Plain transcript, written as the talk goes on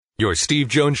Your Steve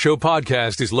Jones Show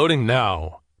podcast is loading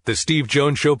now. The Steve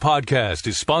Jones Show podcast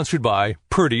is sponsored by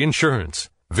Purdy Insurance.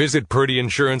 Visit Purdy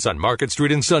Insurance on Market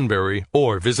Street in Sunbury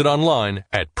or visit online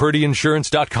at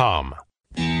purdyinsurance.com.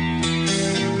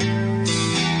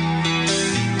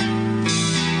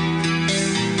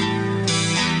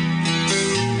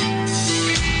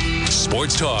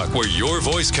 Sports talk where your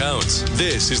voice counts.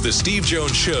 This is the Steve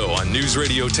Jones Show on News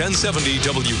Radio 1070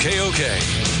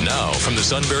 WKOK. Now from the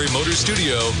Sunbury Motors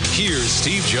Studio, here's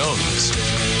Steve Jones.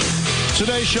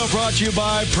 Today's show brought to you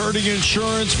by Purdy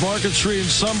Insurance, Market Street in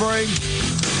Sunbury.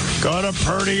 Go to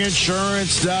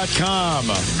purdyinsurance.com.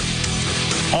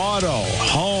 Auto,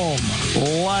 home,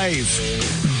 life,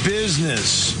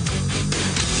 business,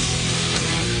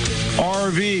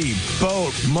 RV,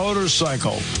 boat,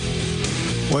 motorcycle,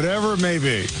 whatever it may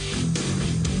be.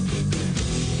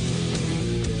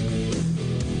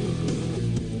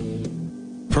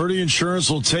 Purdy Insurance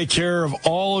will take care of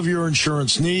all of your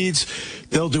insurance needs.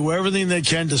 They'll do everything they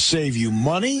can to save you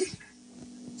money.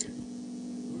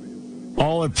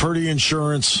 All at Purdy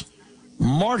Insurance,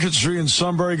 Market Street in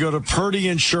Sunbury. Go to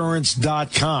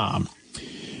purdyinsurance.com.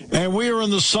 And we are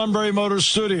in the Sunbury Motors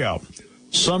studio.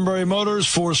 Sunbury Motors,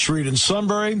 4th Street in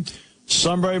Sunbury.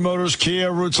 Sunbury Motors, Kia,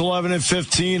 routes 11 and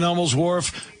 15, Hummels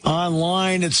Wharf.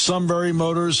 Online at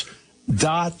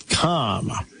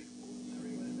sunburymotors.com.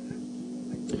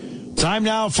 Time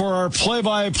now for our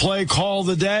play-by-play call of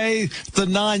the day, the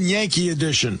non-Yankee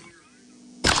edition.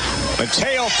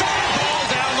 Mateo, ball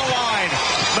down the line.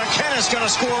 McKenna's going to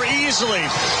score easily.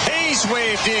 Hayes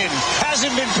waved in.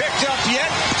 Hasn't been picked up yet.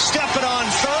 Stepping on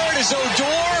third is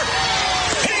Odor.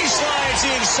 He slides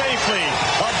in safely.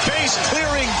 A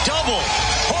base-clearing double.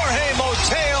 Jorge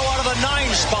Mateo out of the 9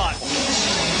 spot.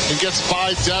 He gets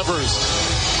by Devers.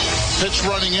 Pitch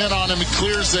running in on him. He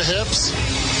clears the hips.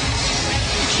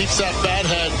 Keeps that bat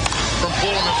head from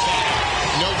pulling it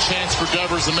back. No chance for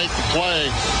Devers to make the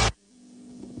play.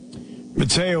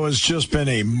 Mateo has just been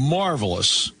a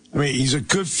marvelous. I mean, he's a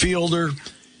good fielder.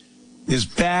 His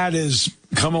bat has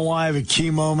come alive at key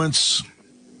moments.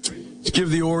 Let's give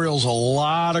the Orioles a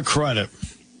lot of credit.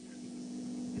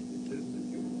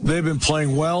 They've been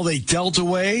playing well. They dealt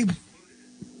away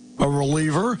a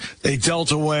reliever. They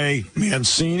dealt away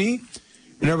Mancini.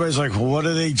 And everybody's like, well, what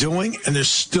are they doing? And they're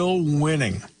still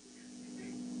winning.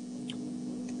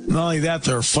 Not only that,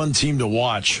 they're a fun team to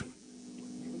watch.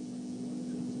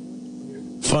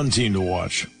 Fun team to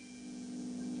watch.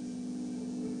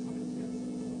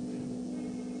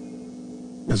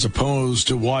 As opposed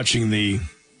to watching the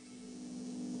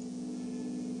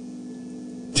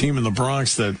team in the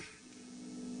Bronx that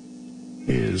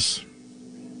is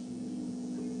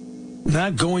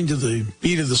not going to the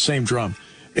beat of the same drum.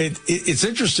 It's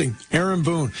interesting. Aaron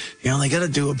Boone, they got to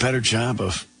do a better job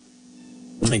of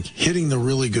hitting the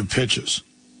really good pitches.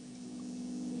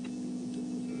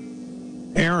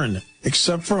 Aaron,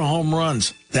 except for home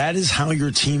runs, that is how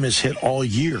your team is hit all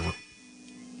year.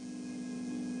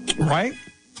 Right?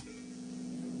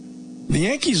 The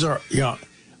Yankees are,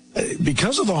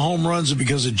 because of the home runs and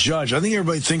because of Judge, I think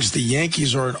everybody thinks the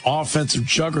Yankees are an offensive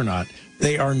juggernaut.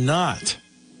 They are not.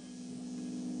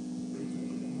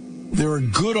 They're a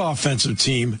good offensive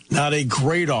team, not a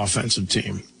great offensive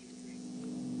team.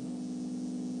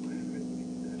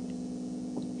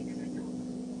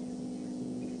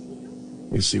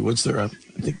 Let me see, what's their, I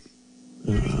think,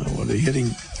 what are they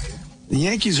hitting? The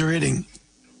Yankees are hitting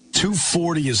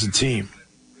 240 as a team.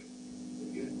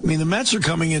 I mean, the Mets are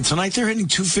coming in tonight. They're hitting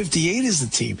 258 as a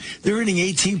team. They're hitting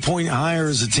 18-point higher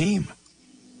as a team.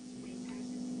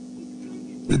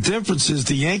 The difference is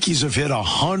the Yankees have hit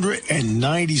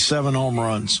 197 home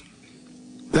runs.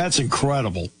 That's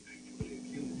incredible.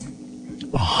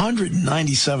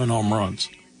 197 home runs.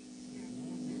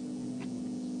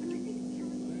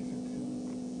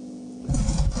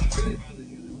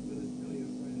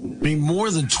 I mean, more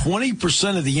than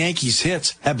 20% of the Yankees'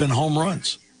 hits have been home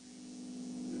runs.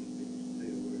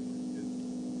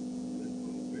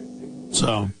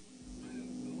 So,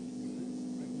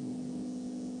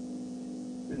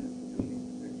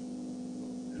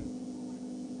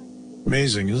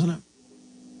 amazing, isn't it?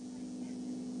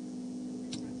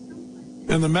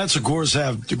 And the Mets, of course,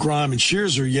 have DeGrom and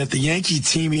Scherzer, yet the Yankee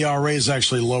team ERA is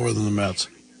actually lower than the Mets.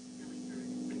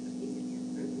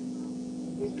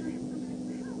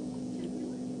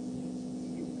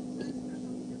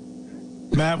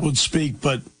 Matt would speak,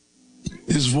 but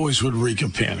his voice would reek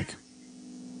of panic.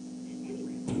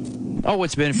 Oh,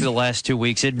 it's been for the last 2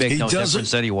 weeks. It'd make no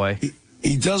difference anyway.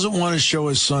 He doesn't want to show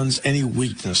his sons any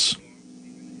weakness.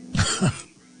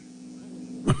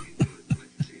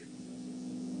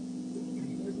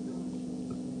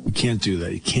 can't do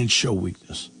that. You can't show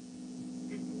weakness.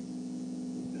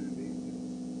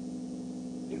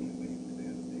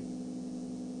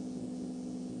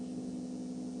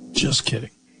 Just kidding.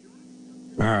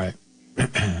 All right.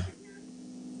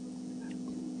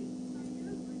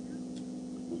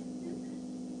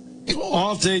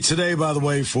 Off day today, by the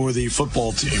way, for the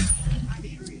football team.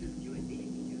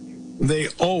 They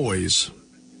always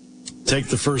take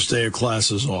the first day of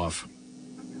classes off.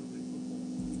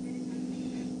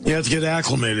 You have to get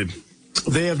acclimated.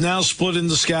 They have now split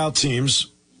into scout teams.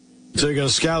 So they got a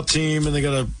scout team and they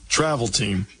got a travel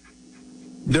team.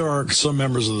 There are some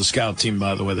members of the scout team,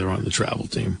 by the way, that are on the travel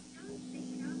team.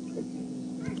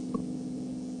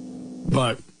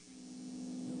 But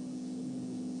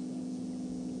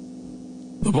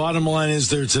the bottom line is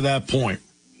they're to that point.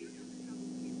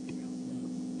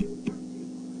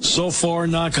 So far,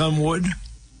 knock on wood,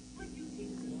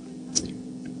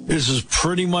 this is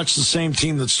pretty much the same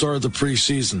team that started the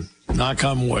preseason. Knock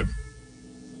on wood.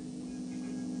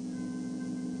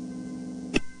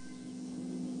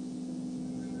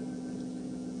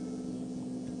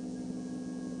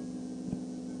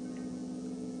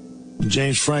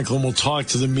 James Franklin will talk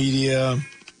to the media. I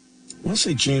want to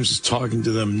say James is talking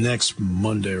to them next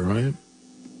Monday, right?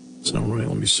 It's not right.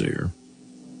 Let me see here.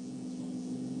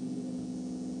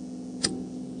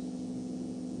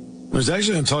 He's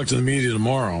actually going to talk to the media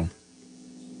tomorrow,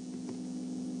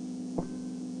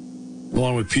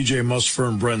 along with P.J. Musfer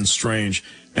and Brenton Strange.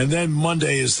 And then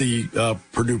Monday is the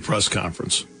Purdue press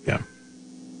conference. Yeah.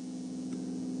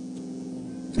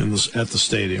 At the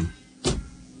stadium.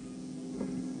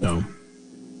 No.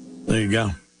 There you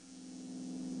go.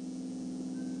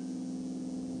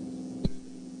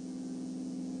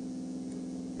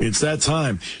 It's that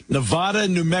time. Nevada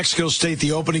and New Mexico State,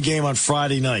 the opening game on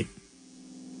Friday night.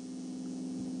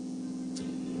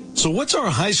 So what's our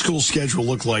high school schedule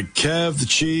look like? Kev, the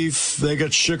Chief, they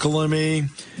got Shikellamy.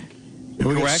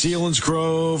 We got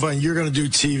Selinsgrove, and you're going to do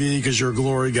TV because you're a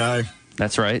Glory guy.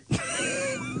 That's right.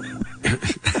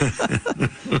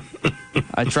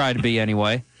 I try to be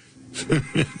anyway.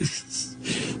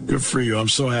 Good for you. I'm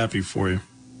so happy for you.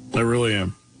 I really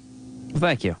am. Well,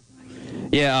 thank you.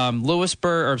 Yeah,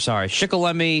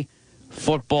 Shikellamy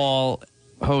football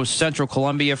hosts Central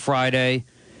Columbia Friday.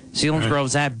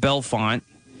 Selinsgrove's at Bellefonte.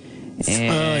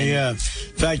 Yeah. In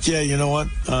fact, yeah, you know what?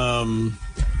 I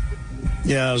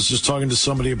was just talking to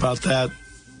somebody about that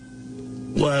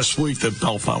last week that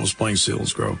Bellefonte was playing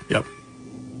Selinsgrove. Yep.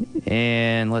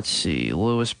 And let's see,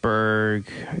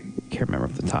 Lewisburg. I can't remember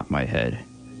off the top of my head.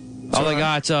 They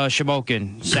got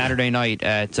Shamokin Saturday night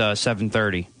at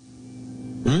 7:30.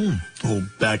 Little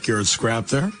backyard scrap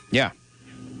there. Yeah.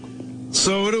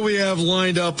 So what do we have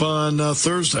lined up on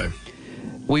Thursday?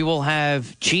 We will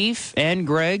have Chief and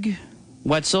Greg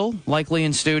Wetzel likely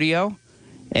in studio,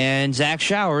 and Zach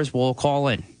Showers will call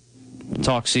in and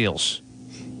talk Seals.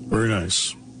 Very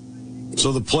nice.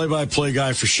 So the play-by-play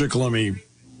guy for Shikellamy,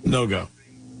 no go.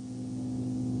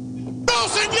 No,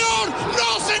 senor!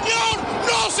 No, senor!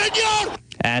 No, senor!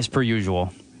 As per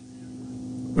usual.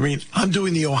 I mean, I'm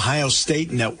doing the Ohio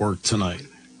State Network tonight.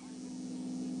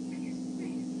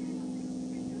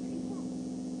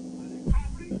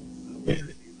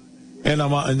 And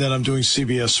then I'm doing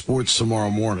CBS Sports tomorrow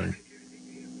morning.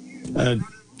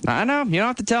 I know. You don't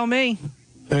have to tell me.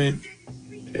 I mean,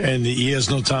 and he has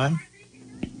no time?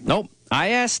 Nope. I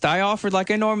asked. I offered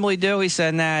like I normally do. He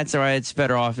said, nah, it's all right. It's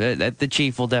better off. The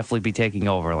Chief will definitely be taking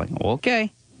over. Like,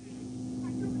 okay.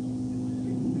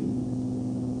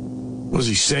 Was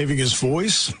he saving his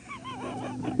voice?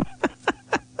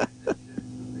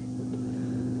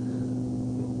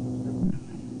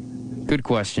 Good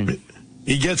question.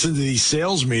 He gets into these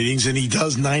sales meetings and he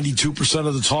does 92%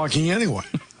 of the talking anyway.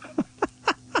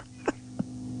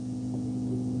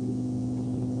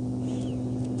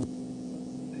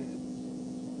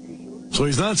 So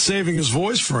he's not saving his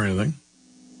voice for anything.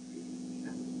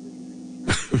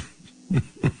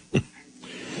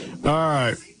 All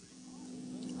right.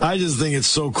 I just think it's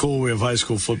so cool we have high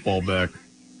school football back.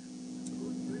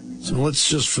 So let's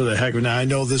just, for the heck of it, now I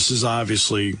know this is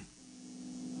obviously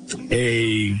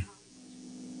a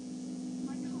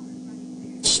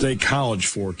state college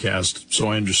forecast, so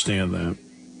I understand that.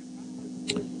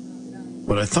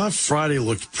 But I thought Friday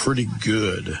looked pretty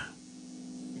good.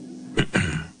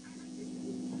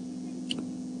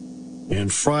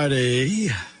 And Friday,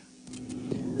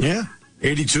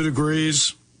 82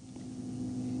 degrees,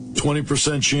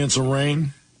 20% chance of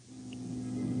rain.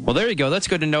 Well, there you go. That's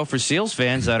good to know for Seals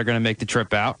fans that are going to make the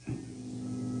trip out.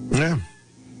 Yeah.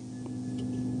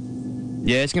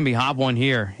 Yeah, it's going to be a hot one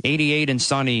here. 88 and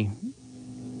sunny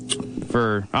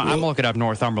I'm looking up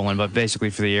Northumberland, but basically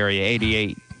for the area,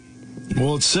 88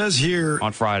 Well, it says here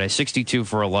on Friday, 62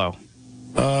 for a low.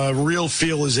 real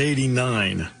feel is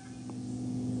 89.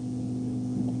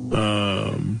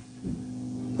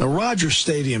 Now, Rogers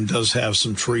Stadium does have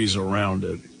some trees around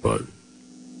it, but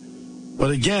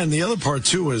again, the other part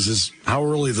too is how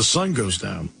early the sun goes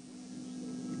down.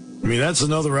 I mean, that's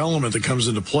another element that comes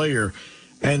into play here.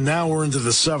 And now we're into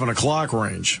the 7 o'clock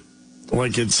range.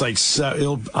 Like it's like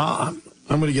I'm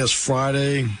going to guess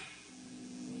Friday.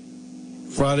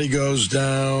 Friday goes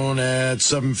down at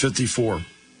 7:54.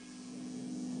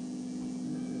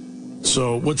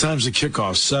 So what time's the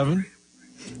kickoff? 7?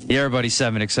 Yeah, everybody's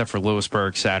 7 except for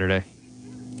Lewisburg Saturday.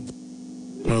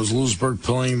 Is Lewisburg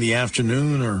playing the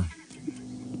afternoon or?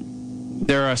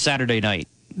 They're a Saturday night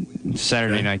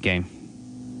night game.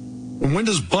 And when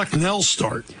does Bucknell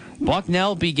start?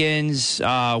 Bucknell begins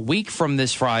a week from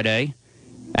this Friday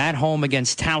at home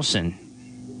against Towson.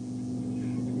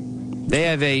 They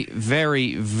have a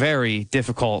very, very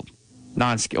difficult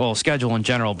schedule in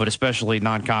general, but especially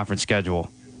non-conference schedule.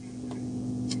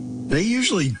 They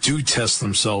usually do test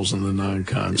themselves in the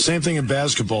non-con. Same thing in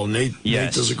basketball. Nate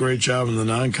does a great job in the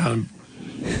non-con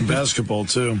basketball,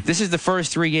 too. This is the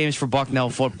first 3 games for Bucknell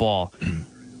football.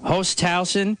 Host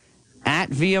Towson, at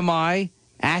VMI,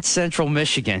 at Central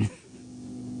Michigan.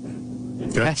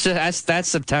 Okay. That's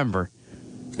September.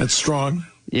 That's strong.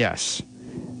 Yes.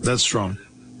 That's strong.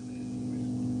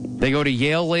 They go to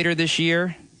Yale later this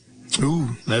year.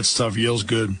 Ooh, that's tough. Yale's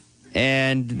good.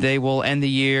 And they will end the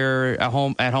year at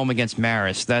home against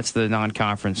Marist. That's the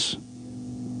non-conference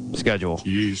schedule.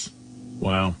 Jeez.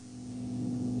 Wow.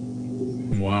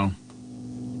 Well,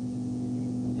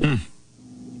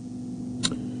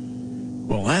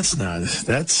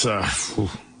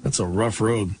 that's a rough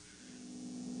road.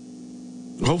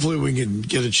 Hopefully we can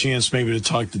get a chance maybe to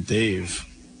talk to Dave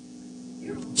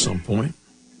at some point.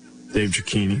 Dave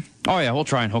Giacchini. Oh, yeah, we'll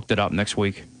try and hook it up next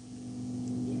week.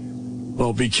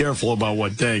 Well, be careful about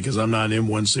what day, because I'm not in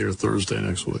Wednesday or Thursday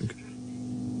next week.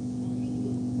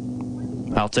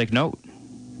 I'll take note.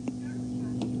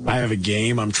 I have a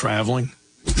game. I'm traveling.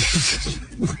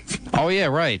 Oh, yeah,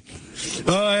 right.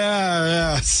 Oh,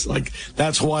 yeah. It's like,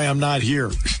 that's why I'm not here.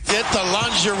 Get the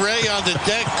lingerie on the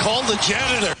deck. Call the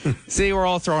janitor. See, we're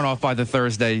all thrown off by the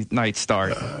Thursday night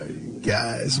start.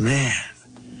 Guys, man.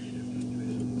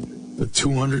 The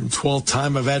 212th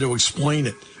time I've had to explain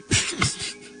it.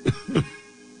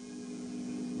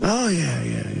 Oh, yeah.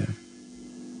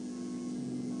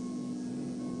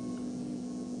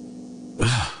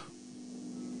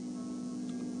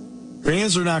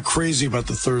 Fans are not crazy about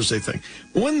the Thursday thing.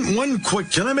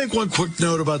 Can I make one quick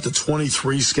note about the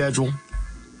 23 schedule?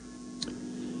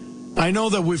 I know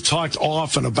that we've talked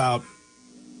often about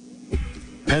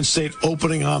Penn State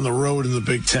opening on the road in the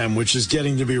Big Ten, which is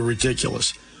getting to be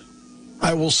ridiculous.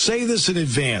 I will say this in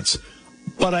advance,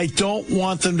 but I don't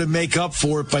want them to make up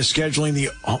for it by scheduling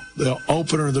the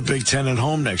opener of the Big Ten at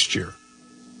home next year.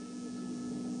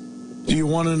 Do you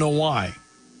want to know why?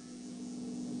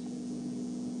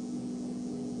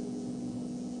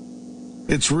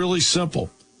 It's really simple.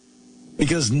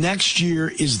 Because next year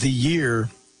is the year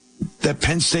that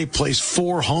Penn State plays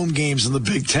 4 home games in the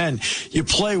Big Ten. You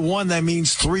play 1, that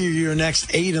means 3 of your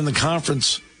next 8 in the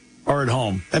conference are at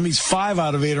home. That means 5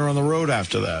 out of 8 are on the road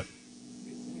after that.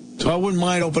 So I wouldn't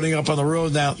mind opening up on the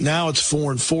road now. Now it's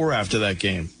 4-4 after that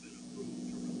game.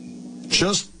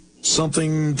 Just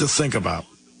something to think about.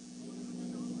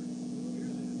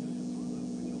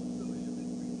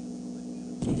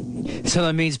 So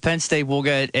that means Penn State will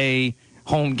get a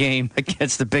home game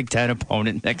against the Big Ten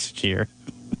opponent next year.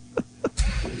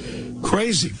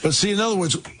 Crazy. But see, in other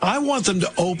words, I want them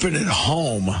to open at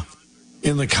home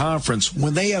in the conference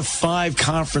when they have 5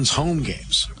 conference home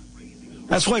games.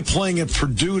 That's why playing at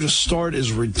Purdue to start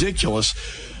is ridiculous.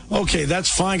 Okay, that's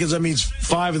fine because that means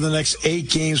 5 of the next 8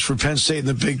 games for Penn State in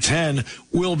the Big Ten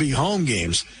will be home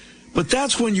games. But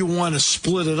that's when you want to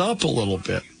split it up a little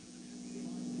bit.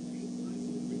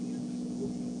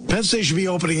 Penn State should be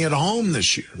opening at home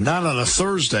this year, not on a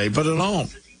Thursday, but at home.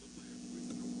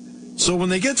 So when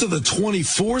they get to the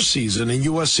 24 season and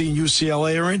USC and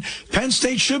UCLA are in, Penn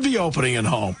State should be opening at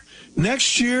home.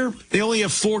 Next year, they only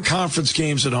have 4 conference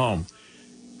games at home.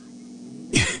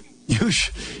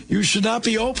 You should not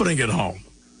be opening at home.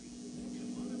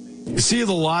 You see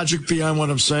the logic behind what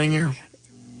I'm saying here?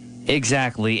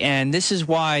 Exactly, and this is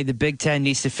why the Big Ten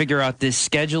needs to figure out this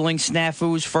scheduling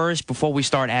snafus first before we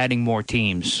start adding more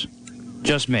teams.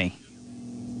 Just me.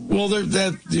 Well,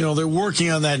 they're working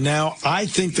on that now. I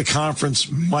think the conference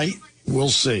might. We'll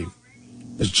see.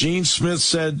 As Gene Smith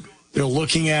said, they're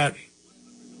looking at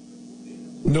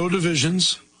No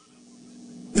divisions.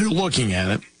 They're looking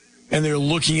at it, and they're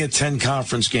looking at 10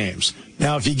 conference games.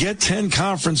 Now, if you get 10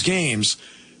 conference games,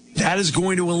 that is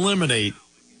going to eliminate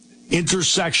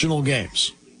intersectional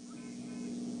games.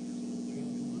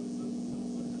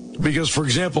 Because, for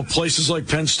example, places like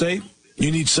Penn State,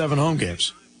 you need 7 home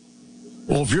games.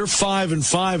 Well, if you're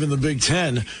 5-5 in the Big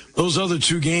Ten, those other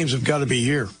 2 games have got to be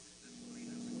here.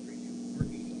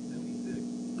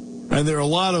 And there are a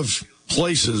lot of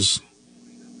places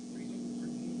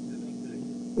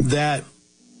that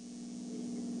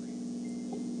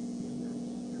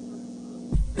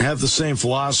have the same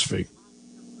philosophy.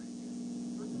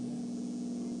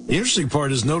 The interesting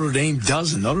part is Notre Dame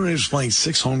doesn't. Notre Dame's playing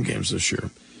 6 home games this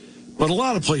year. But a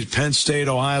lot of places, Penn State,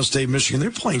 Ohio State, Michigan,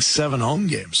 they're playing 7 home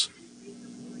games.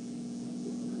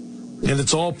 And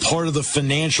it's all part of the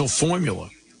financial formula.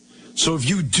 So if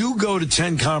you do go to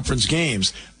 10 conference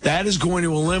games, that is going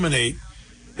to eliminate,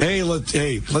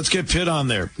 let's get Pitt on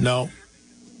there. No.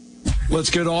 Let's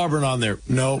get Auburn on there.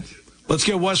 No. Let's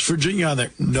get West Virginia on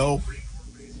there. No.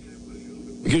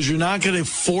 Because you're not going to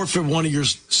forfeit one of your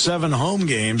 7 home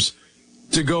games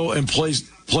to go and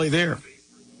play there.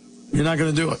 You're not going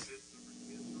to do it.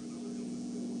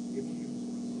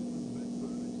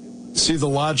 See the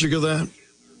logic of that?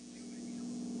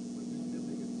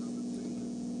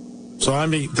 So, I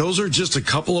mean, those are just a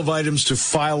couple of items to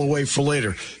file away for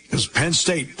later. Because Penn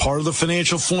State, part of the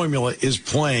financial formula, is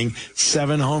playing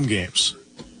 7 home games.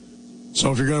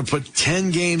 So if you're going to put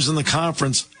 10 games in the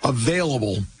conference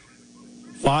available,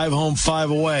 5 home,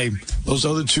 5 away, those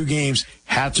other 2 games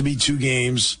have to be 2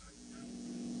 games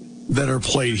that are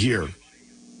played here,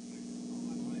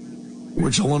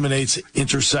 which eliminates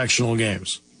intersectional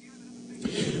games.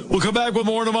 We'll come back with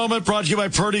more in a moment. Brought to you by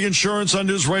Purdy Insurance on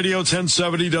News Radio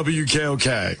 1070 WKOK.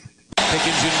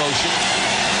 Pickens in motion.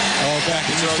 Back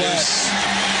to throw this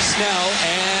Snell,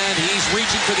 and he's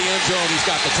reaching for the end zone. He's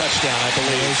got the touchdown, I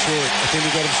believe. Short. I think he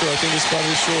got him short. I think he spotted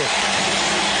him short.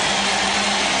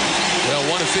 Well,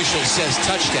 one official says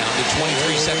touchdown with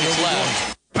 23 seconds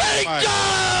left.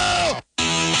 Bingo!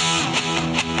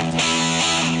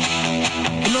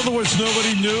 In other words,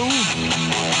 nobody knew.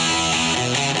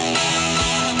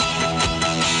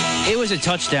 It was a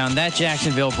touchdown. That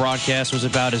Jacksonville broadcast was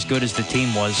about as good as the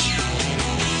team was.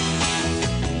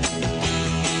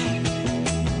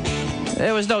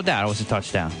 There was no doubt it was a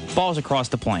touchdown. Balls across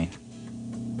the plane.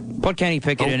 Put Kenny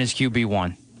Pickett in his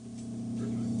QB1.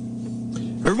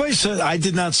 Everybody said I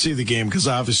did not see the game because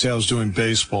obviously I was doing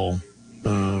baseball.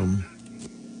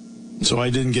 So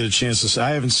I didn't get a chance to see. I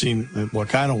haven't seen,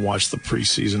 look, I don't watch the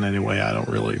preseason anyway.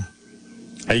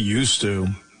 I used to,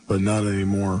 but not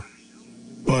anymore.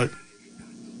 But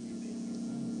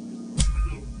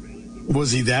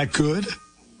was he that good?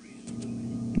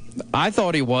 I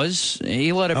thought he was.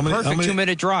 He led a perfect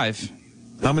 2-minute drive.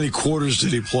 How many quarters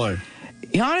did he play?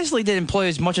 He honestly didn't play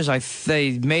as much as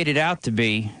they made it out to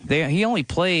be. He only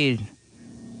played,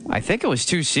 I think it was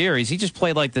 2 series. He just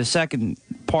played like the second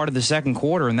part of the second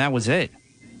quarter, and that was it.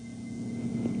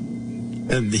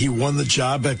 And he won the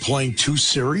job by playing 2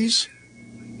 series?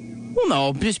 Well,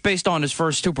 no, just based on his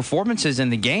first 2 performances in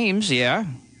the games, yeah.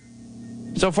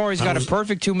 So far, he's got a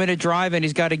perfect 2-minute drive, and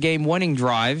he's got a game-winning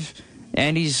drive,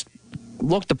 and he's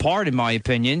looked the part, in my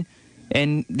opinion.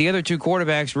 And the other 2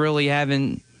 quarterbacks really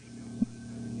haven't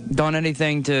done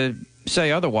anything to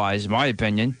say otherwise, in my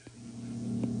opinion.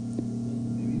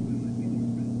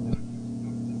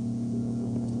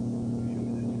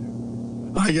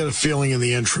 I got a feeling in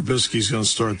the end Trubisky's going to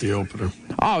start the opener.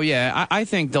 Oh, yeah, I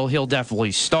think he'll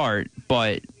definitely start,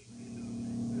 but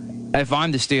if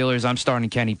I'm the Steelers, I'm starting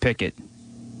Kenny Pickett.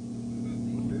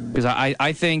 Because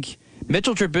I think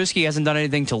Mitchell Trubisky hasn't done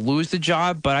anything to lose the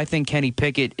job, but I think Kenny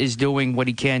Pickett is doing what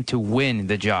he can to win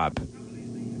the job.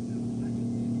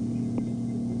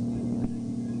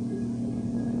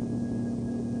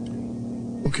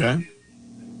 Okay.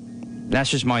 That's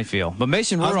just my feel. But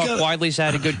Mason Rudolph widely's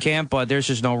had a good camp, but there's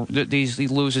just he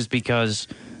loses because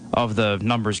of the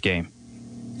numbers game.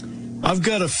 I've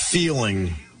got a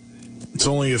feeling. It's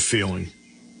only a feeling.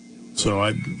 So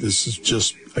this is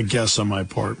just a guess on my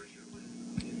part.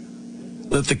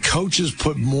 That the coaches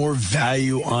put more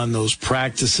value on those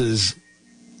practices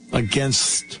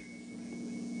against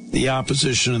the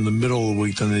opposition in the middle of the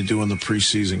week than they do in the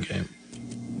preseason game.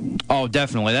 Oh,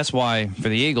 definitely. That's why for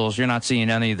the Eagles, you're not seeing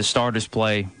any of the starters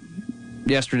play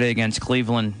yesterday against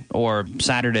Cleveland or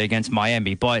Saturday against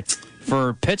Miami. But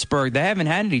for Pittsburgh, they haven't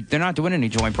had any. They're not doing any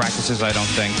joint practices, I don't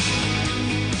think.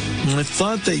 I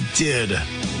thought they did.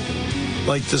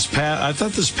 I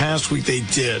thought this past week they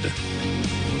did.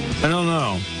 I don't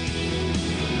know.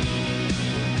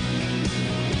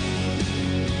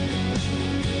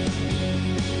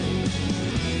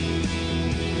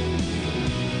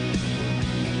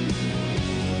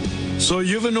 So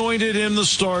you've anointed him the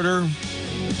starter.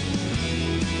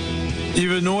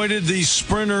 You've anointed the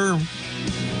sprinter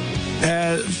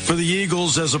for the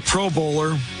Eagles as a Pro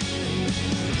Bowler.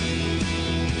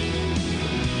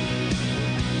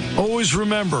 Always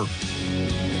remember,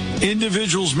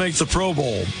 individuals make the Pro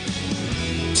Bowl.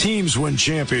 Teams win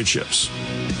championships.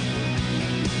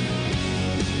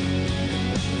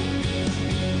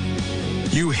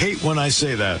 You hate when I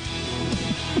say that.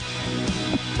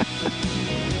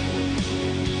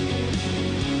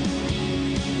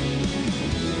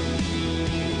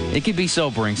 It can be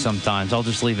sobering sometimes. I'll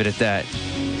just leave it at that.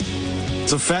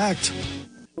 It's a fact.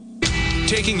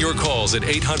 Taking your calls at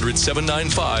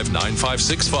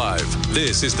 800-795-9565.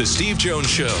 This is the Steve Jones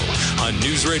Show on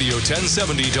News Radio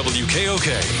 1070 WKOK.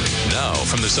 Now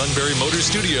from the Sunbury Motors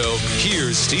Studio,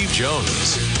 here's Steve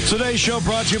Jones. Today's show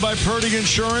brought to you by Purdy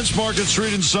Insurance, Market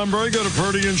Street in Sunbury. Go to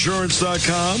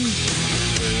purdyinsurance.com.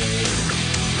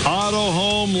 Auto,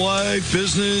 home, life,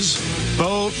 business,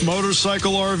 boat,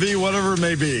 motorcycle, RV, whatever it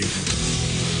may be.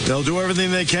 They'll do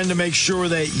everything they can to make sure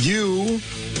that you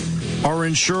are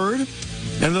insured,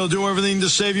 and they'll do everything to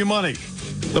save you money.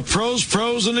 The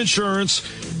pros in insurance.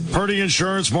 Purdy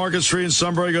Insurance, Market Street in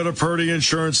Sunbury. Go to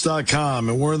purdyinsurance.com.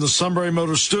 And we're in the Sunbury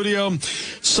Motors Studio.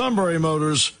 Sunbury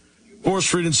Motors, 4th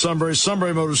Street in Sunbury.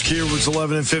 Sunbury Motors, Kia Routes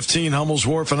 11 and 15, Hummel's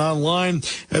Wharf, and online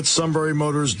at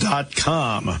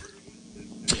sunburymotors.com.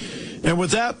 And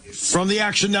with that, from the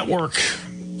Action Network,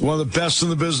 one of the best in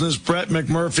the business, Brett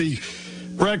McMurphy.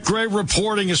 Brett, great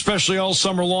reporting, especially all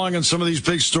summer long on some of these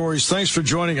big stories. Thanks for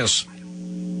joining us.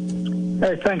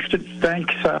 Hey, thanks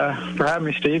for having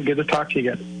me, Steve. Good to talk to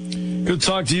you again. Good to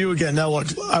talk to you again. Now,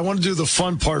 look, I want to do the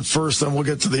fun part first, then we'll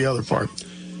get to the other part.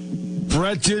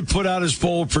 Brett did put out his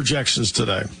bowl projections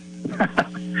today.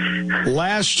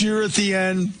 Last year at the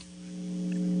end,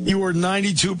 you were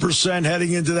 92%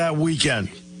 heading into that weekend.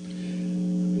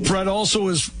 Brett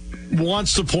also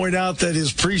wants to point out that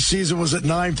his preseason was at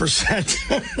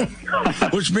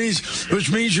 9%,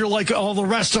 which means you're like all the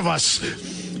rest of us.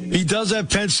 He does have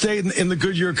Penn State in the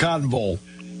Goodyear Cotton Bowl.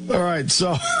 All right,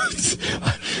 so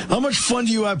how much fun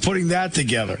do you have putting that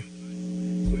together?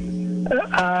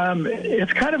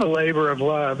 It's kind of a labor of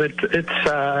love. It's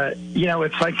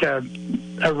like a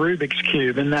Rubik's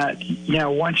Cube in that,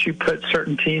 once you put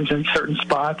certain teams in certain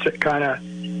spots, it kind of,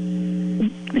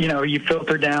 you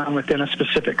filter down within a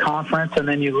specific conference, and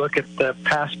then you look at the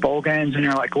past bowl games, and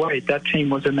you're like, wait, that team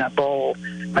was in that bowl.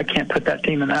 I can't put that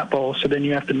team in that bowl, so then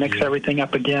you have to mix everything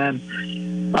up again.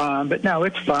 But no,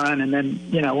 it's fun, and then,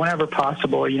 whenever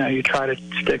possible, you try to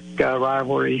stick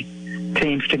rivalry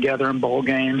teams together in bowl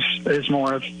games. Is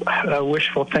more of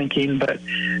wishful thinking, but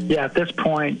yeah, at this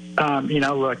point,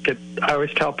 look, I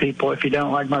always tell people, if you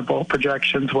don't like my bowl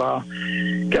projections, well,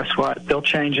 guess what? They'll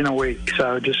change in a week,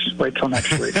 so just wait till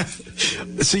next week.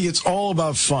 See, it's all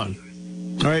about fun,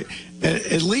 all right?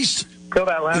 At least till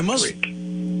that last week.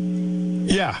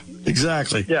 Yeah,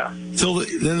 exactly. Yeah.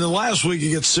 Then the last week it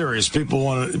gets serious. People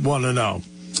want to know,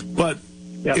 but.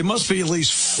 Yep. It must be at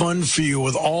least fun for you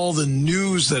with all the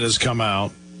news that has come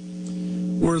out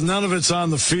where none of it's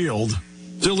on the field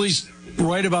to at least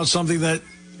write about something that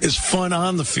is fun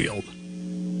on the field.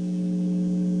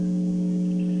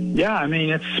 Yeah, I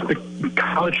mean,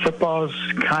 college football is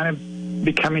kind of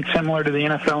becoming similar to the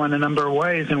NFL in a number of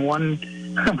ways. And one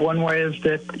way is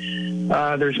that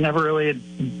there's never really a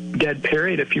dead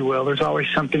period, if you will. There's always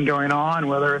something going on,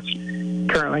 whether it's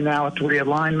currently now with the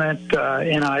realignment,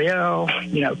 NIL,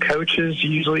 coaches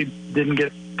usually didn't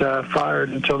get fired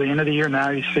until the end of the year.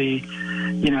 Now you see,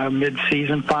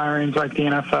 mid-season firings like the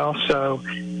NFL. So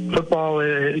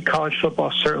college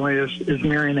football certainly is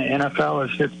mirroring the NFL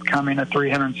as it's becoming a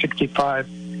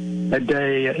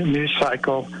 365-a-day news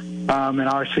cycle. And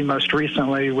obviously most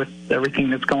recently with everything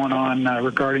that's going on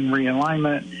regarding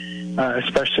realignment,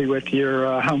 especially with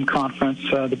your home conference,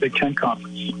 the Big Ten Conference.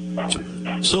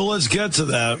 So let's get to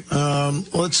that.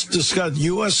 Let's discuss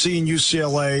USC and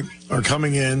UCLA are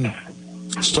coming in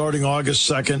starting August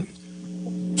 2nd,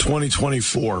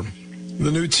 2024. The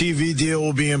new TV deal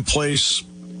will be in place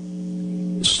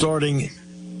starting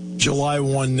July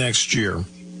 1 next year.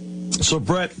 So,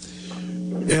 Brett,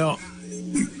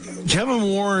 Kevin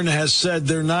Warren has said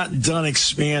they're not done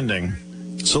expanding.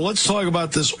 So let's talk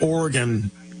about this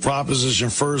Oregon proposition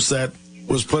first that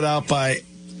was put out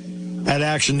at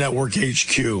Action Network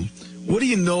HQ. What do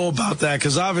you know about that?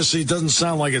 Because obviously it doesn't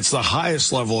sound like it's the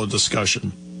highest level of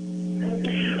discussion.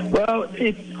 Well,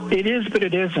 it is, but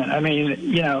it isn't. I mean,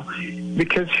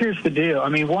 because here's the deal. I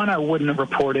mean, one, I wouldn't have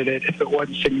reported it if it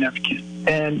wasn't significant.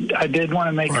 And I did want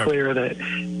to make clear that,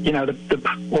 the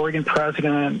Oregon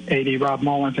president, AD Rob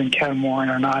Mullins, and Kevin Warren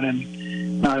are not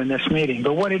in not in this meeting.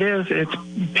 But what it is, it's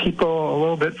people a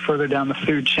little bit further down the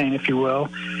food chain, if you will.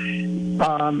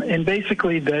 And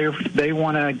basically, they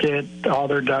want to get all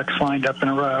their ducks lined up in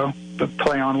a row, but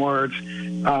play on words.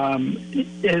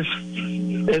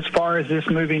 As far as this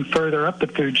moving further up the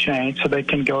food chain, so they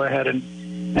can go ahead and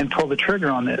pull the trigger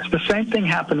on this. The same thing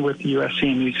happened with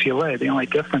USC and UCLA. The only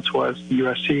difference was the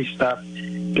USC stuff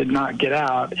did not get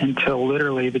out until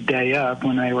literally the day of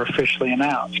when they were officially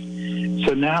announced.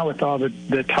 So now with all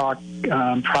the talk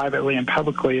privately and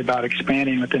publicly about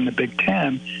expanding within the Big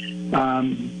Ten,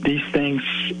 these things,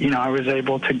 I was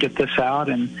able to get this out,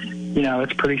 and,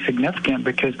 it's pretty significant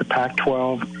because the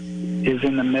Pac-12 is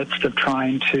in the midst of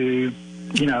trying to,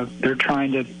 they're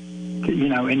trying to,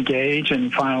 engage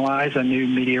and finalize a new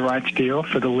media rights deal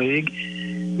for the league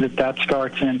that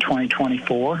starts in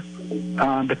 2024.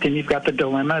 But then you've got the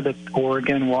dilemma that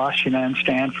Oregon, Washington,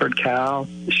 Stanford, Cal,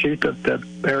 the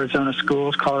Arizona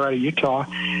schools, Colorado, Utah,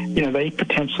 they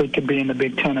potentially could be in the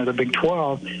Big Ten or the Big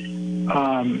 12.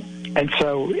 And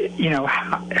so,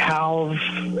 how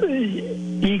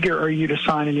eager are you to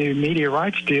sign a new media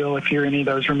rights deal if you're any of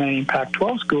those remaining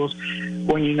Pac-12 schools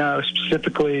when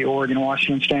specifically Oregon,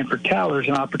 Washington, Stanford, Cal, there's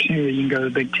an opportunity you can go to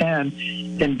the Big Ten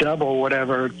and double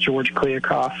whatever George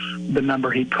Kliavkoff, the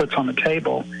number he puts on the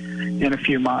table in a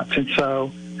few months. And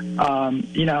so,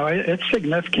 it's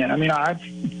significant. I mean, I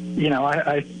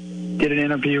did an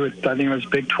interview with, I think it was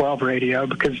Big 12 Radio,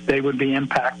 because they would be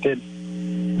impacted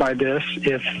by this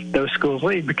if those schools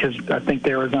leave, because I think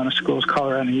the Arizona schools,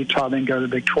 Colorado and Utah, then go to the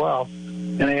Big 12.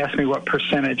 And they asked me, what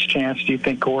percentage chance do you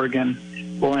think Oregon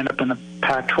will end up in the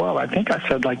Pac-12? I think I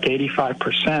said like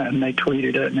 85%, and they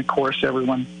tweeted it, and of course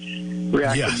everyone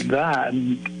reacted to that.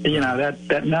 And,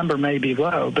 that number may be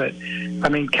low, but I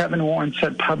mean, Kevin Warren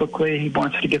said publicly he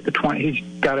wants to get the 20. He's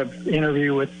got an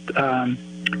interview with Bryant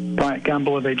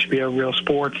Gumbel of HBO Real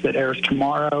Sports that airs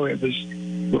tomorrow. It was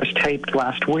taped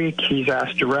last week. He's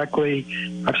asked directly.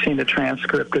 I've seen the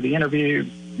transcript of the interview.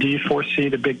 Do you foresee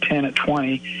the Big Ten at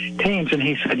 20 teams? And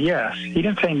he said yes. He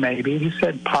didn't say maybe. He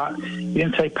said he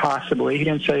didn't say possibly. He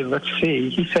didn't say let's see.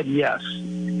 He said yes.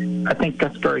 I think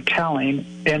that's very telling.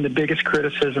 And the biggest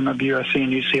criticism of USC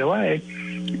and UCLA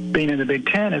being in the Big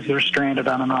Ten is they're stranded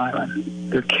on an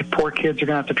island. Their poor kids are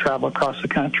going to have to travel across the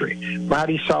country. Well, how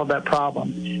do you solve that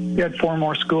problem? You had 4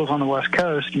 more schools on the West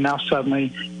Coast, and now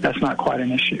suddenly that's not quite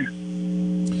an issue.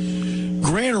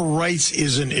 Grant of rights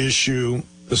is an issue,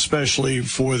 especially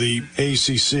for the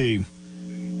ACC.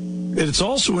 It's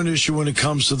also an issue when it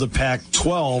comes to the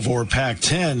Pac-12 or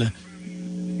Pac-10,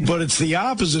 but it's the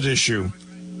opposite issue.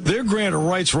 Their grant of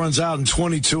rights runs out in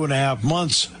 22 and a half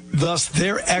months. Thus,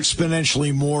 they're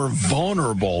exponentially more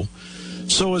vulnerable.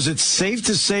 So is it safe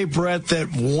to say, Brett,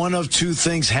 that one of two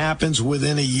things happens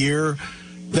within a year,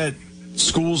 that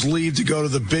schools leave to go to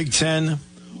the Big Ten,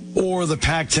 or the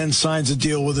Pac-10 signs a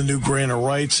deal with a new grant of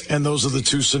rights, and those are the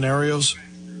two scenarios?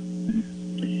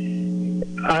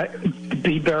 To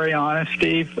be very honest,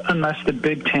 Steve, unless the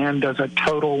Big Ten does a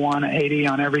total 180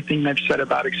 on everything they've said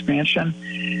about expansion,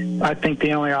 I think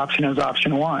the only option is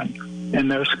option one. And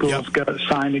those schools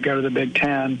sign to go to the Big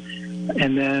Ten,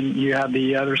 and then you have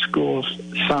the other schools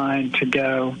signed to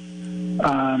go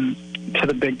to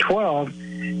the Big 12.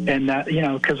 And that,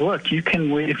 because look, you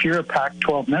can leave, if you're a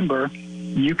Pac-12 member,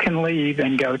 you can leave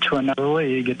and go to another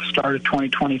league at the start of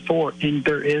 2024, and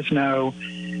do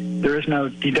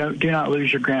not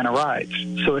lose your grant of rights.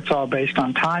 So it's all based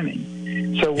on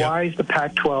timing. So why is the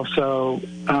Pac-12 so,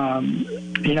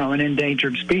 an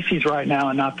endangered species right now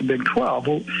and not the Big 12?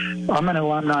 Well, I'm an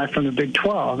alumni from the Big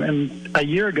 12, and a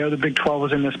year ago the Big 12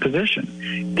 was in this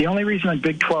position. The only reason the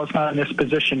Big 12 is not in this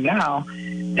position now,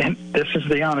 and this is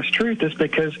the honest truth, is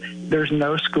because there's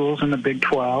no schools in the Big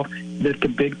 12 that the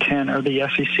Big 10 or the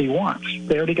SEC wants.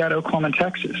 They already got Oklahoma and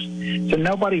Texas. So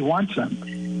nobody wants them.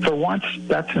 For once,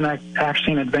 that's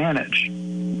actually an advantage,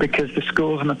 because the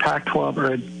schools in the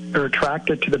Pac-12 are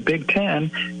attracted to the Big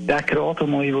Ten. That could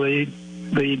ultimately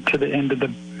lead to the end of the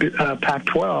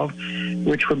Pac-12,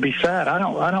 which would be sad. I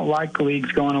don't like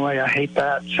leagues going away. I hate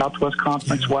that. Southwest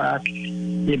Conference whack,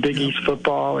 the Big East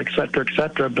football, et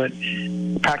cetera, but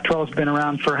Pac-12 has been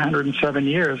around for 107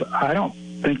 years. I don't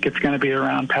think it's going to be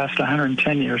around past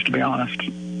 110 years, to be honest.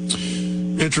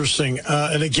 Interesting.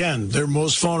 And again, they're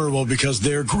most vulnerable because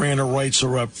their grant of rights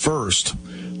are up first.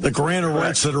 The grant of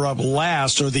rights that are up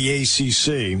last are the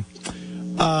ACC.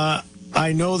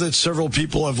 I know that several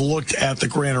people have looked at the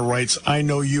grant of rights. I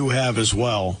know you have as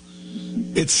well.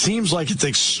 It seems like it's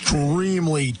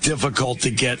extremely difficult to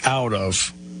get out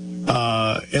of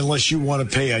unless you want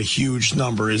to pay a huge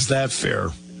number. Is that fair?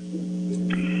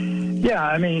 Yeah,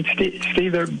 I mean,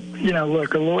 Steve,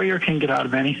 look, a lawyer can get out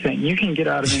of anything. You can get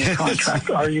out of any contract.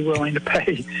 Are you willing to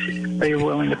pay? Are you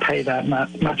willing to pay that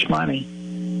much money?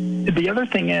 The other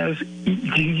thing is,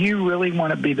 do you really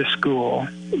want to be the school?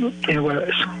 Any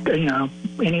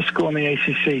school in the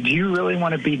ACC. Do you really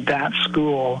want to be that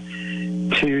school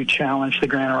to challenge the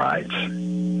grant of rights?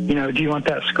 Do you want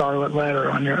that scarlet letter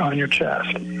on your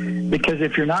chest? Because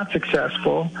if you're not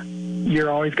successful,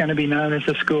 you're always going to be known as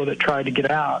the school that tried to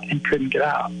get out and couldn't get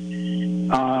out.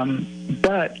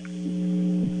 But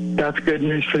that's good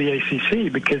news for the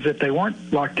ACC, because if they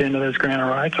weren't locked into those grant of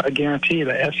rights, I guarantee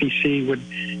the SEC would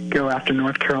go after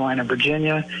North Carolina,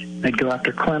 Virginia. They'd go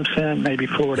after Clemson, maybe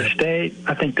Florida State.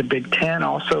 I think the Big Ten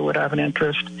also would have an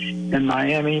interest in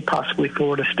Miami, possibly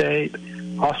Florida State,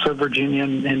 also Virginia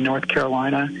and North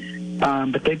Carolina.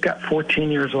 But they've got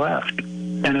 14 years left,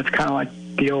 and it's kind of like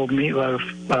the old Meatloaf,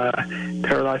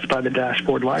 Paradise by the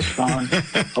Dashboard Light song.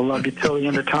 I love you till the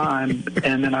end of time,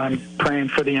 and then I'm praying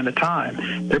for the end of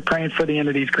time. They're praying for the end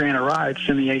of these grant of rights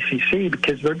in the ACC,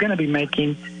 because they're going to be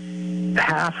making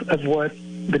half of what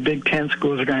the Big Ten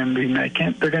schools are going to be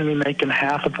making. They're going to be making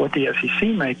half of what the SEC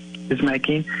is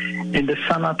making. And to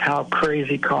sum up how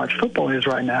crazy college football is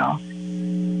right now,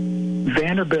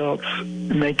 Vanderbilt's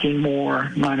making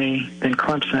more money than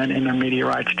Clemson in their media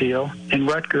rights deal, and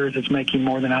Rutgers is making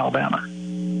more than Alabama.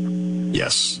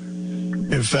 Yes.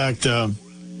 In fact,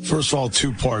 first of all,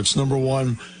 two parts. Number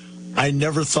one, I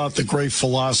never thought the great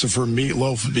philosopher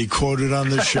Meatloaf would be quoted on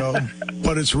this show,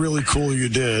 but it's really cool you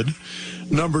did.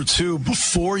 Number two,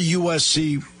 before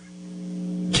USC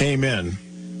came in,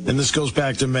 and this goes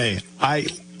back to May, I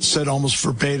said almost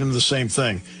verbatim the same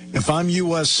thing. If I'm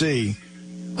USC,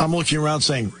 I'm looking around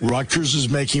saying, Rutgers is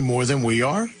making more than we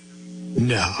are?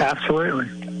 No. Absolutely.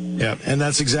 Yeah, and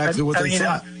that's exactly what they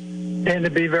thought. And to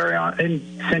be very honest, and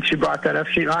since you brought that up,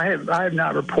 Steve, I have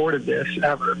not reported this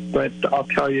ever, but I'll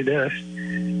tell you this.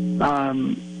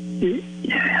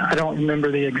 I don't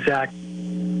remember the exact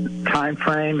time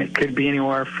frame. It could be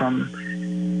anywhere from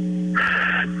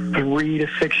 3 to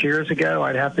 6 years ago.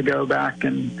 I'd have to go back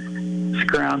and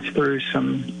scrounge through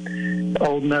some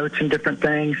old notes and different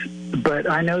things. But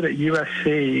I know that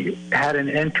USC had an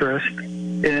interest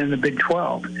in the Big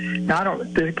 12. Now,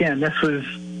 this was,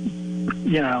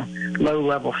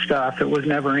 low-level stuff. It was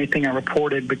never anything I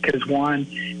reported because, one,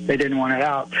 they didn't want it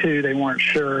out. Two, they weren't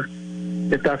sure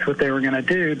if that's what they were going to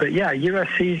do. But, yeah,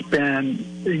 USC's been,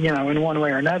 in one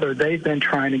way or another, they've been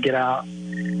trying to get out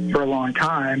for a long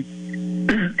time.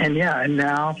 And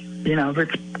now,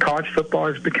 college football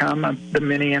has become the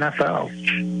mini NFL.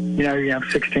 You have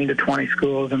 16 to 20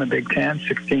 schools in the Big Ten,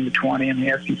 16 to 20 in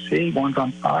the SEC. One's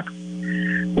on Fox,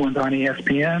 one's on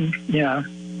ESPN.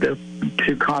 The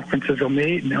two conferences will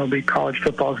meet, and it'll be college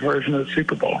football's version of the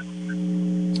Super Bowl.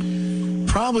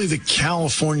 Probably the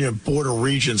California Board of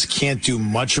Regents can't do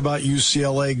much about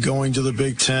UCLA going to the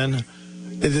Big Ten.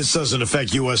 This doesn't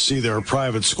affect USC; they're a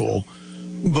private school.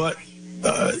 But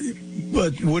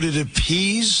would it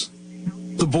appease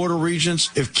the Board of Regents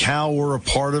if Cal were a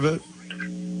part of it?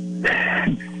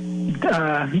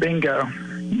 Bingo.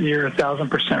 You're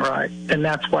 1,000% right, and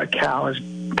that's why Cal is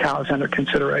under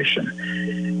consideration.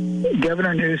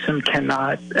 Governor Newsom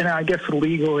cannot, and I guess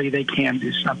legally they can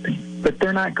do something, but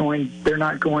they're not going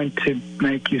to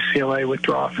make UCLA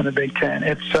withdraw from the Big Ten.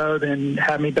 If so, then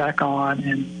have me back on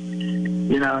and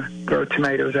throw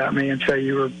tomatoes at me and say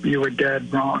you were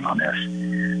dead wrong on this.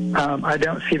 I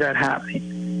don't see that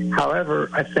happening. However,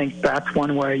 I think that's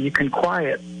one way you can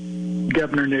quiet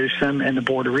Governor Newsom and the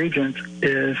Board of Regents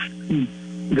is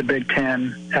the Big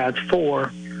Ten adds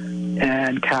 4,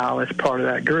 and Cal is part of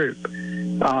that group.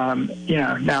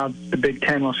 Now the Big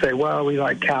Ten will say, well, we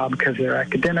like Cal because they're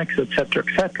academics, et cetera,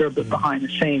 but behind the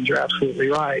scenes, you're absolutely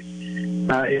right.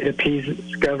 It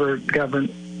appeases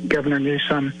Governor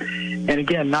Newsom. And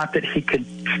again, not that he could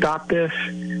stop this,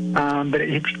 but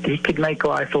he could make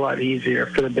life a lot easier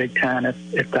for the Big Ten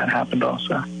if that happened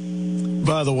also.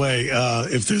 By the way,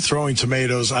 if they're throwing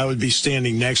tomatoes, I would be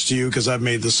standing next to you because I've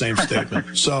made the same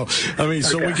statement. So we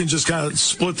can just kind of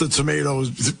split the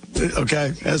tomatoes,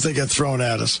 okay, as they get thrown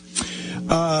at us.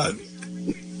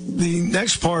 The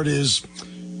next part is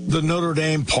the Notre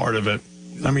Dame part of it.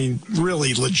 I mean,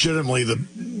 really, legitimately,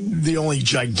 the only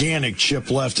gigantic chip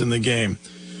left in the game.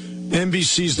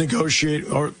 NBC's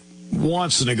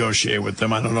wants to negotiate with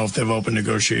them. I don't know if they've opened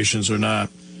negotiations or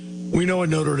not. We know what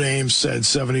Notre Dame said,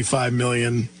 $75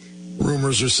 million.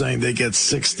 Rumors are saying they get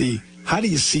 60. How do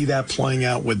you see that playing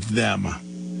out with them?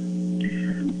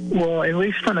 Well, at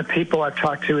least from the people I've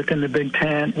talked to within the Big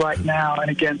Ten right now,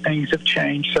 and again, things have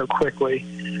changed so quickly.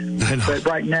 But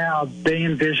right now, they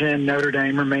envision Notre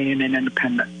Dame remaining an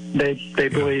independent. they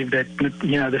believe that,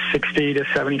 the 60 to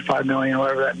 75 million,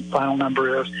 whatever that final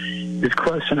number is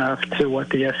close enough to what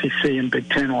the SEC and Big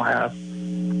Ten will have.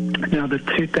 Now, the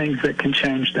two things that can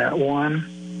change that: one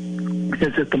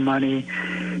is that the money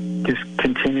just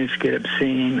continues to get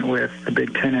obscene with the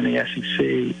Big Ten and the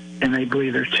SEC, and they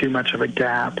believe there's too much of a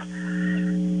gap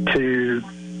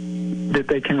that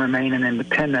they can remain an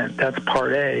independent. That's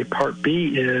part A. Part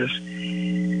B is,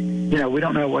 we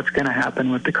don't know what's going to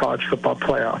happen with the college football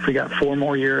playoff. We got 4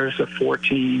 more years of 4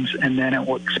 teams, and then it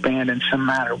will expand in some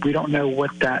manner. We don't know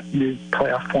what that new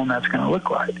playoff format's going to look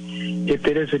like. If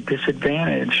it is a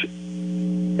disadvantage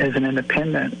as an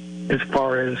independent as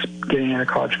far as getting in a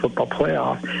college football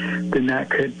playoff, then that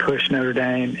could push Notre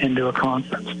Dame into a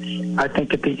conference. I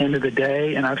think at the end of the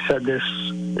day, and I've said this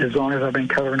as long as I've been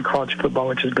covering college football,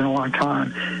 which has been a long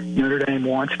time, Notre Dame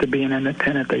wants to be an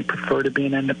independent. They prefer to be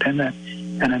an independent.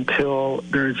 And until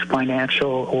there's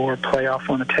financial or playoff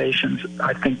limitations,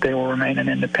 I think they will remain an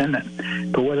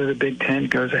independent. But whether the Big Ten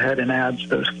goes ahead and adds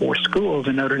those 4 schools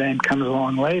and Notre Dame comes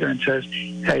along later and says,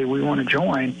 hey, we want to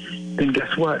join, then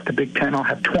guess what? The Big Ten will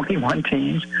have 21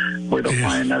 teams, or they'll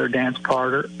find another dance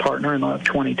partner and they'll have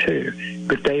 22.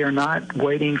 But they are not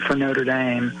waiting for Notre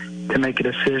Dame to make a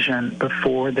decision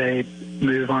before they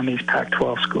move on these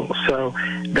Pac-12 schools. So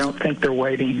don't think they're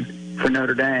waiting for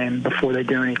Notre Dame before they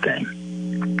do anything.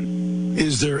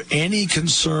 Is there any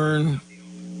concern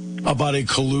about a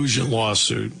collusion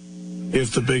lawsuit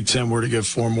if the Big Ten were to get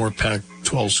 4 more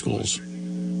Pac-12 schools?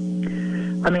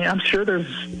 I mean, I'm sure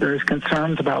there's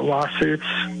concerns about lawsuits,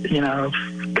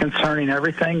 concerning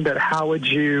everything, but how would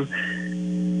you,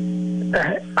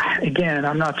 again,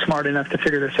 I'm not smart enough to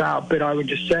figure this out, but I would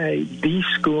just say these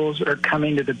schools are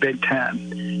coming to the Big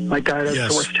Ten. Like I had a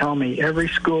source tell me, every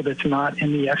school that's not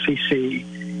in the SEC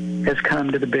has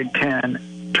come to the Big Ten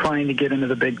trying to get into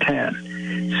the Big Ten.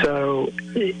 So,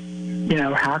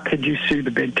 how could you sue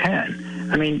the Big Ten?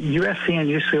 I mean, USC and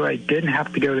UCLA didn't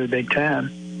have to go to the Big Ten.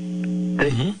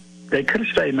 They could have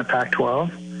stayed in the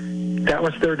Pac-12. That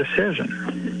was their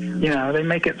decision. They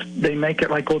make it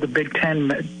like, well, the Big Ten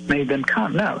made them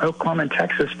come. No, Oklahoma and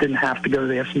Texas didn't have to go to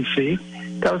the SEC.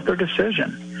 That was their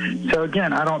decision. So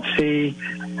again,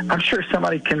 I'm sure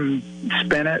somebody can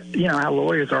spin it. You know how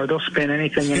lawyers are. They'll spin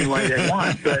anything any way they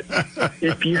want. But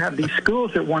if you have these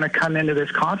schools that want to come into this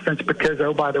conference because,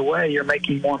 oh, by the way, you're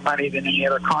making more money than any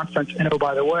other conference, and oh,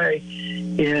 by the way,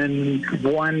 in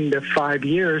 1 to 5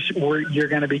 years, you're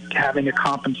going to be having to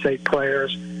compensate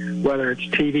players, whether it's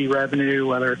TV revenue,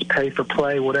 whether it's pay for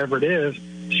play, whatever it is,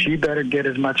 so you better get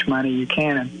as much money you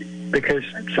can, because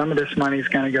some of this money is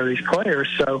going to go to these players.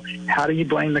 So how do you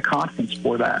blame the conference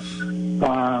for that?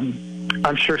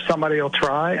 I'm sure somebody will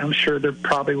try. I'm sure they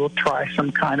probably will try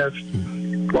some kind of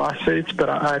lawsuits, but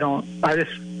I'm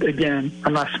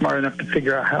not smart enough to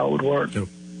figure out how it would work. Nope.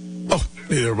 Oh,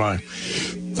 neither am I.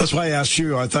 That's why I asked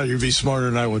you. I thought you'd be smarter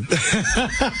than I would.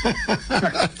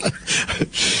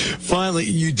 Finally,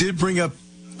 you did bring up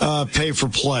pay for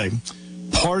play.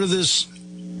 Part of this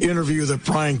interview that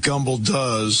Brian Gumbel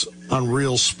does on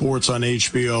Real Sports on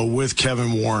HBO with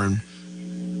Kevin Warren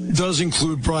does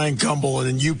include Brian Gumbel,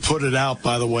 and you put it out,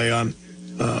 by the way, on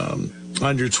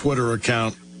your Twitter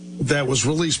account that was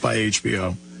released by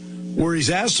HBO, where he's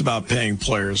asked about paying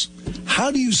players.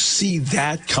 How do you see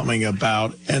that coming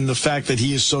about, and the fact that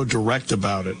he is so direct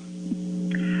about it?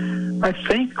 I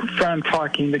think from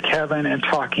talking to Kevin and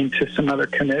talking to some other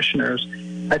commissioners,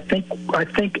 I think,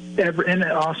 and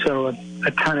also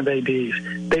a ton of ADs,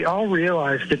 they all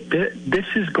realize that this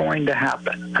is going to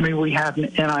happen. I mean, we have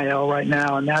an NIL right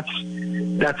now, and that's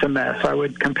a mess. I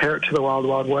would compare it to the Wild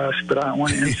Wild West, but I don't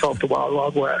want to insult the Wild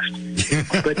Wild West.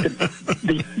 But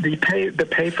the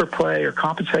pay for play or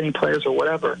compensating players or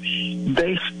whatever,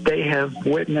 they have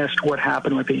witnessed what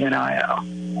happened with the NIL,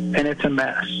 and it's a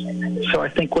mess. So I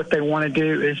think what they want to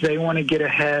do is they want to get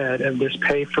ahead of this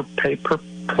pay per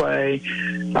play.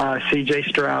 C.J.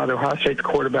 Stroud, Ohio State's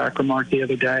quarterback, remarked the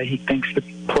other day he thinks the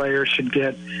players should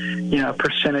get, a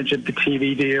percentage of the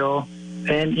TV deal.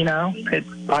 And,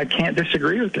 I can't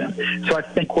disagree with him. So I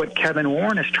think what Kevin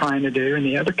Warren is trying to do, and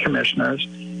the other commissioners,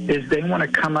 is they want to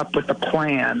come up with a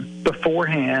plan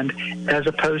beforehand, as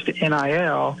opposed to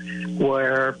NIL,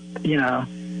 where,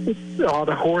 all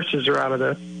the horses are out of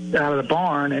the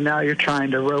barn, and now you're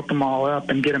trying to rope them all up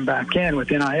and get them back in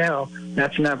with NIL.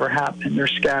 That's never happened. They're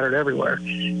scattered everywhere.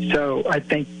 So I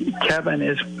think Kevin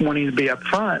is wanting to be up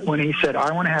front when he said,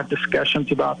 I want to have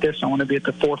discussions about this. I want to be at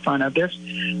the forefront of this,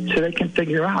 so they can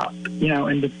figure out,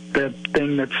 and the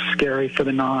thing that's scary for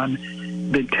the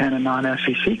non-Big Ten and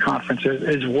non-SEC conferences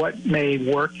is what may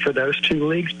work for those two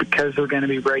leagues, because they're going to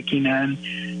be raking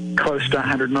in close to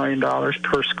 $100 million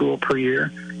per school per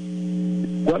year.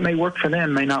 What may work for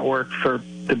them may not work for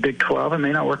the Big 12. It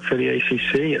may not work for the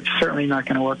ACC. It's certainly not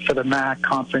going to work for the MAC,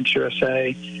 Conference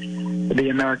USA, the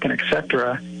American,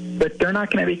 etc. But they're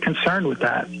not going to be concerned with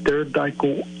that. They're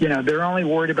they're only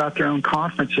worried about their own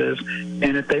conferences.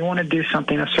 And if they want to do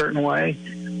something a certain way,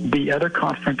 the other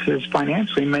conferences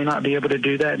financially may not be able to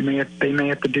do that. They may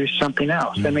have to do something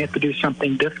else. They may have to do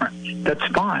something different. That's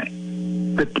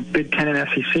fine. But the Big Ten and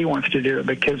SEC wants to do it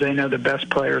because they know the best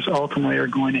players ultimately are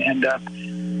going to end up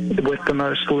with the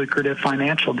most lucrative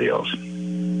financial deals.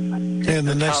 And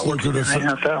the next lucrative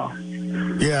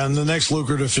NFL. Yeah, and the next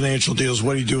lucrative financial deal is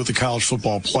what do you do with the college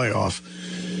football playoff?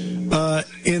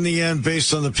 In the end,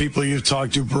 based on the people you've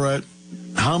talked to, Brett,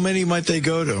 how many might they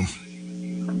go to?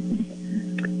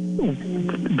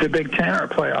 The Big Ten or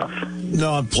playoff?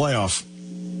 No, playoff.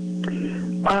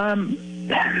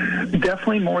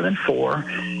 Definitely more than 4.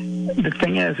 The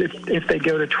thing is, if they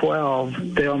go to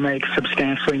 12, they'll make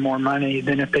substantially more money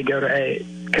than if they go to 8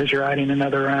 because you're adding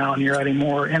another round, you're adding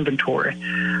more inventory.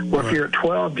 Well, if you're at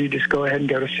 12, you just go ahead and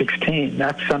go to 16.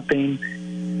 That's something,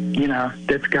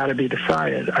 that's got to be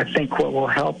decided. I think what will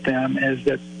help them is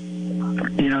that,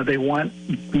 they want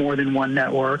more than one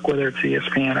network, whether it's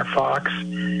ESPN or Fox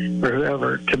or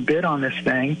whoever, to bid on this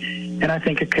thing. And I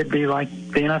think it could be like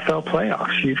the NFL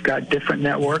playoffs. You've got different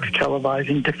networks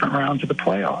televising different rounds of the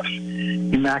playoffs.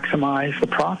 You maximize the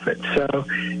profit. So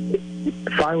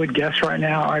if I would guess right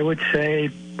now, I would say,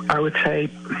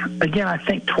 again, I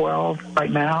think 12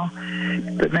 right now.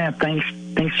 But, man, things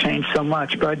change so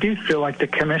much. But I do feel like the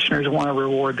commissioners want to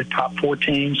reward the top 4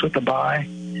 teams with a bye.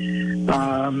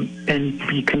 And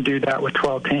you can do that with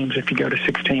 12 teams. If you go to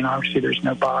 16, obviously there's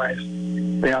no buys.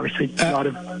 They obviously a lot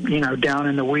of, down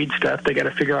in the weed stuff, they got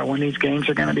to figure out when these games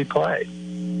are going to be played.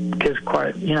 Because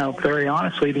very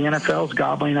honestly, the NFL's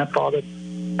gobbling up all the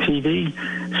TV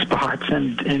spots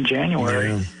in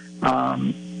January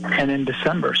and in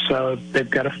December. So they've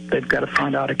got to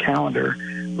find out a calendar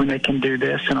when they can do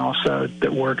this, and also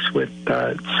that works with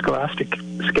scholastic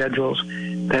schedules.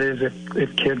 That is,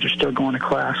 if kids are still going to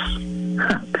class.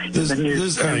 The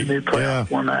new playoff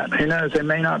format. Who knows? It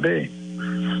may not be.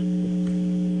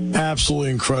 Absolutely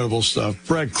incredible stuff.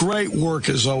 Brett, great work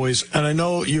as always. And I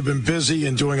know you've been busy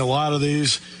and doing a lot of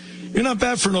these. You're not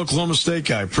bad for an Oklahoma State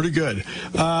guy. Pretty good.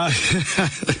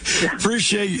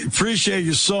 Appreciate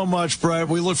you so much, Brett.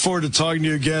 We look forward to talking to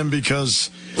you again because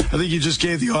I think you just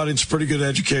gave the audience pretty good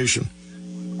education.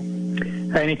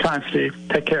 Anytime, Steve.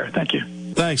 Take care. Thank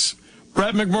you. Thanks.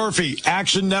 Brett McMurphy,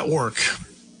 Action Network.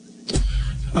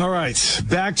 All right,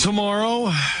 back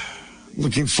tomorrow.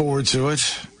 Looking forward to it.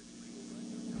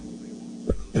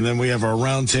 And then we have our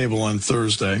roundtable on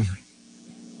Thursday.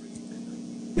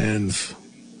 And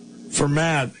for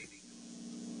Matt,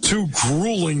 2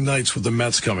 grueling nights with the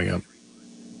Mets coming up.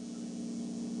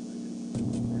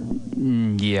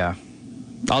 Yeah.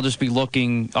 I'll be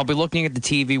looking at the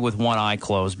TV with one eye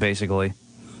closed, basically.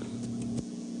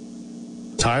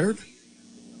 Tired?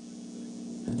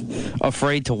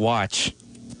 Afraid to watch.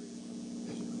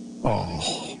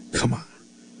 Oh, come on.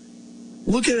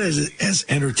 Look at it as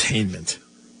entertainment.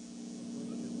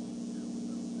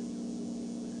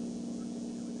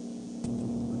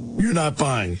 You're not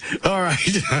buying. All right.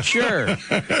 Sure.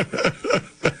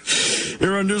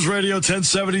 Here on News Radio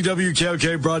 1070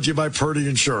 WKOK, brought to you by Purdy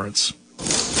Insurance.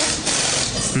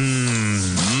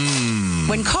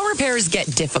 When car repairs get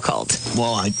difficult.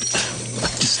 Well, I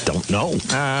just don't know.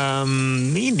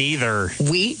 Me neither.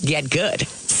 We get good.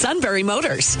 Sunbury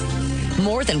Motors.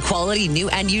 More than quality new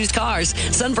and used cars,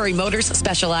 Sunbury Motors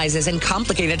specializes in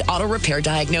complicated auto repair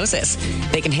diagnosis.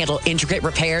 They can handle intricate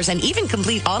repairs and even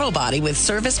complete auto body with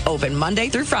service open Monday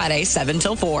through Friday, 7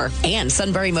 till 4. And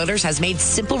Sunbury Motors has made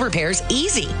simple repairs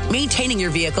easy. Maintaining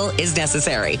your vehicle is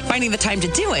necessary. Finding the time to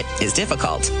do it is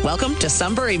difficult. Welcome to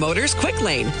Sunbury Motors Quick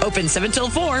Lane. Open 7 till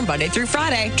 4, Monday through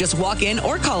Friday. Just walk in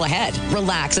or call ahead.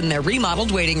 Relax in their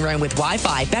remodeled waiting room with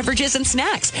Wi-Fi, beverages, and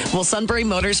snacks. While Sunbury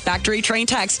Motors factory trained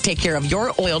techs take care of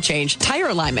your oil change, tire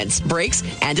alignments, brakes,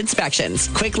 and inspections.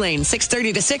 Quick Lane,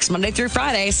 6:30 to 6, Monday through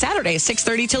Friday, Saturday,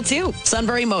 6:30 till 2.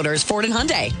 Sunbury Motors, Ford and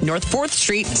Hyundai, North 4th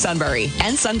Street, Sunbury.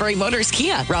 And Sunbury Motors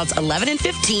Kia, routes 11 and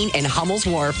 15 in Hummel's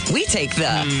Wharf. We take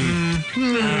the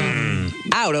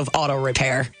out of auto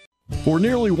repair. For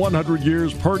nearly 100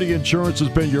 years, Purdy Insurance has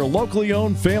been your locally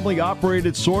owned,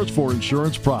 family-operated source for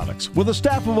insurance products. With a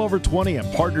staff of over 20 and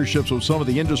partnerships with some of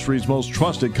the industry's most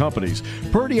trusted companies,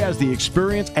 Purdy has the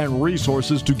experience and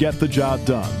resources to get the job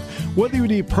done. Whether you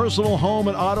need personal, home,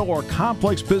 and auto or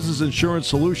complex business insurance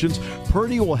solutions,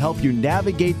 Purdy will help you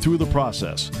navigate through the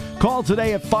process. Call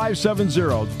today at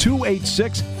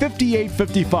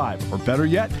 570-286-5855. Or better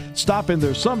yet, stop in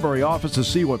their Sunbury office to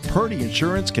see what Purdy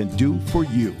Insurance can do for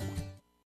you.